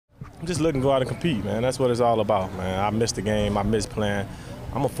I'm just looking to go out and compete, man. That's what it's all about, man. I miss the game. I miss playing.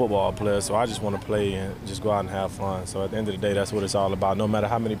 I'm a football player, so I just want to play and just go out and have fun. So at the end of the day, that's what it's all about. No matter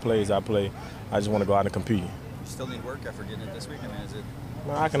how many plays I play, I just want to go out and compete. You still need work after getting it this week? I mean, is it?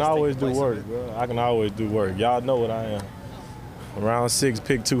 Man, I can always do work, bro. I can always do work. Y'all know what I am. Around 6,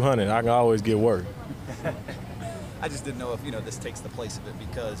 pick 200. I can always get work. I just didn't know if this takes the place of it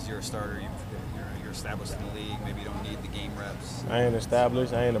because you're a starter. You're established in the league. Maybe you don't need the game reps. I ain't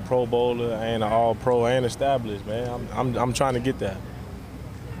established. I ain't a Pro Bowler. I ain't an All-Pro. I ain't established, man. I'm trying to get that.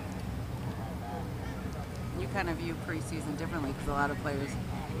 You kind of view preseason differently because a lot of players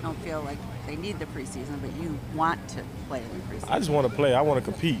don't feel like they need the preseason, but you want to play in the preseason. I just want to play. I want to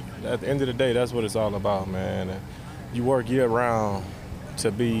compete. At the end of the day, that's what it's all about, man. And you work year-round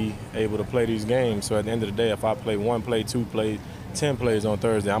to be able to play these games. So at the end of the day, if I play 1 play, 2 plays, 10 plays on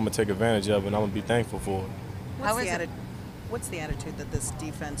Thursday, I'm going to take advantage of it, and I'm going to be thankful for it. What's the attitude that this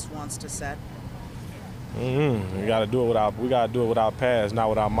defense wants to set? We got to do it with our pads, not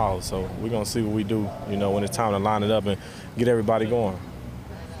with our mouths. So we're going to see what we do, when it's time to line it up and get everybody going.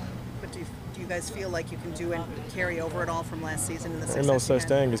 But do you guys feel like you can do and carry over it all from last season in the There's no such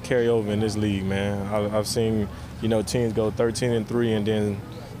thing as carry over in this league, man. I've seen, teams go 13-3 and then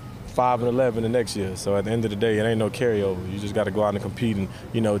 5-11 the next year. So at the end of the day, it ain't no carryover. You just got to go out and compete and,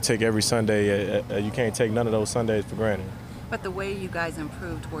 take every Sunday. You can't take none of those Sundays for granted. But the way you guys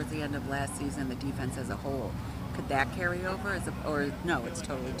improved towards the end of last season, the defense as a whole, could that carry over? Or no, it's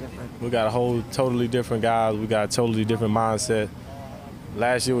totally different? We got a whole totally different guys. We got a totally different mindset.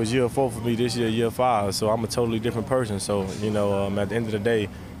 Last year was year 4 for me. This year 5. So I'm a totally different person. So, at the end of the day,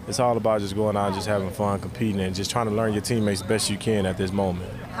 it's all about just going out and just having fun, competing, and just trying to learn your teammates best you can at this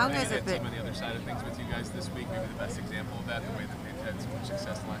moment. How has it been? Some of the other side of things with you guys this week, maybe the best example of that, the way that they've had so much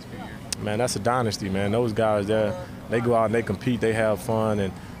success the last few years. Man, that's a dynasty, man. Those guys there, they go out and they compete, they have fun,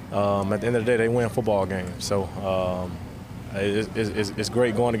 and at the end of the day, they win football games. So it's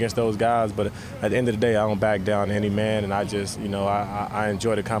great going against those guys, but at the end of the day, I don't back down to any man, and I just, I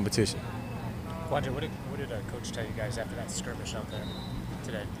enjoy the competition. Quandre, what did Coach tell you guys after that skirmish out there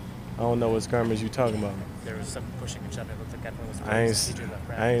today? I don't know what skirmish you talking about. There was some pushing and shoving. It looked like everyone was I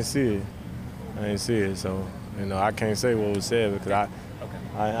ain't see it. So, I can't say what was said because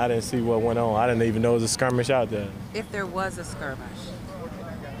I didn't see what went on. I didn't even know there was a skirmish out there. If there was a skirmish,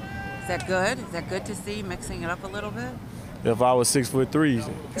 is that good? Is that good to see, mixing it up a little bit? If I was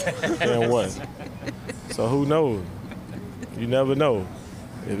 6'3", then what? So who knows? You never know.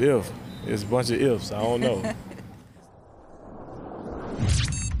 It's a bunch of ifs. I don't know.